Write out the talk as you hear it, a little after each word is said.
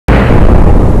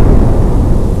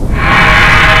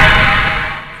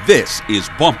This is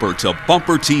Bumper to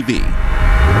Bumper TV.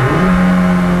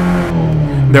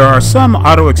 There are some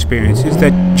auto experiences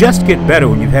that just get better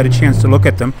when you've had a chance to look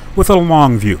at them with a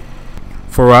long view.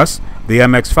 For us, the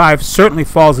MX5 certainly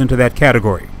falls into that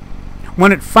category.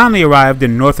 When it finally arrived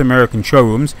in North American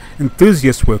showrooms,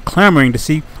 enthusiasts were clamoring to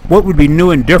see what would be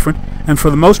new and different, and for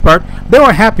the most part, they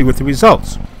were happy with the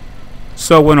results.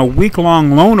 So when a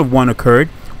week-long loan of one occurred,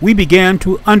 we began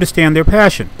to understand their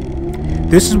passion.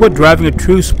 This is what driving a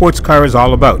true sports car is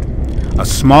all about. A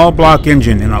small block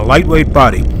engine and a lightweight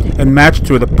body, and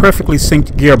matched with a perfectly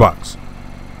synced gearbox.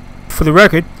 For the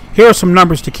record, here are some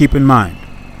numbers to keep in mind.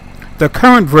 The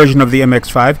current version of the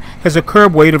MX5 has a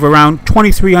curb weight of around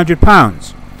 2,300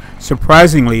 pounds.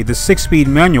 Surprisingly, the 6-speed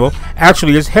manual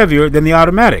actually is heavier than the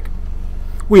automatic.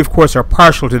 We of course are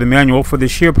partial to the manual for the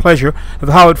sheer pleasure of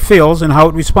how it feels and how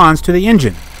it responds to the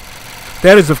engine.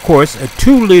 That is of course a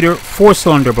 2-liter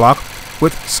 4-cylinder block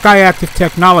with Skyactiv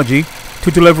technology to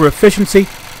deliver efficiency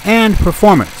and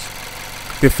performance.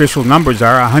 The official numbers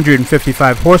are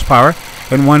 155 horsepower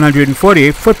and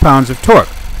 148 foot-pounds of torque.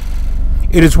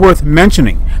 It is worth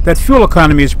mentioning that fuel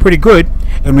economy is pretty good,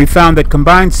 and we found that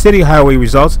combined city highway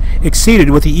results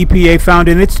exceeded what the EPA found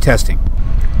in its testing.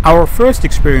 Our first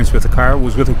experience with the car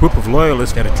was with a group of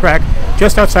loyalists at a track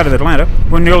just outside of Atlanta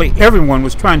where nearly everyone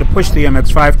was trying to push the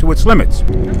MX5 to its limits.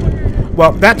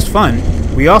 While that's fun,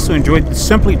 we also enjoyed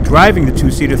simply driving the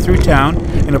two-seater through town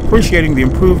and appreciating the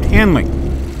improved handling.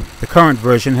 The current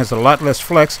version has a lot less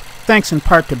flex thanks in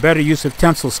part to better use of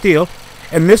tensile steel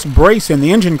and this brace in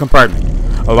the engine compartment.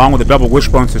 Along with a double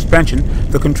wishbone suspension,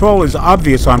 the control is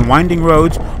obvious on winding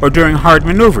roads or during hard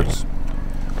maneuvers.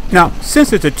 Now,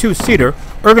 since it's a two-seater,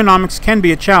 ergonomics can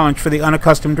be a challenge for the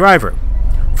unaccustomed driver.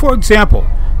 For example,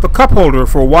 the cup holder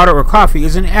for water or coffee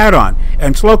is an add-on,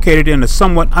 and it's located in a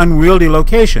somewhat unwieldy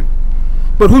location.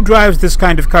 But who drives this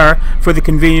kind of car for the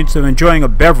convenience of enjoying a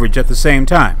beverage at the same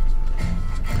time?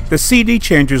 The CD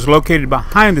changer is located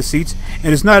behind the seats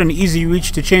and is not an easy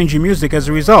reach to change your music as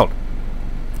a result.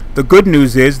 The good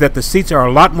news is that the seats are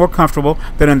a lot more comfortable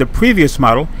than in the previous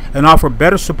model and offer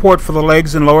better support for the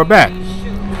legs and lower back.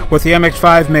 What the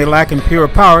MX5 may lack in pure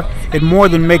power, it more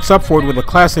than makes up for it with a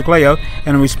classic layout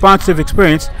and a responsive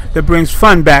experience that brings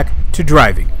fun back to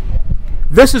driving.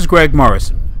 This is Greg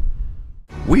Morrison.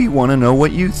 We want to know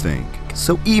what you think,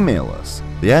 so email us.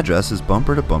 The address is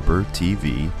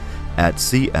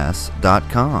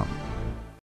bumpertobumpertv@cs.com.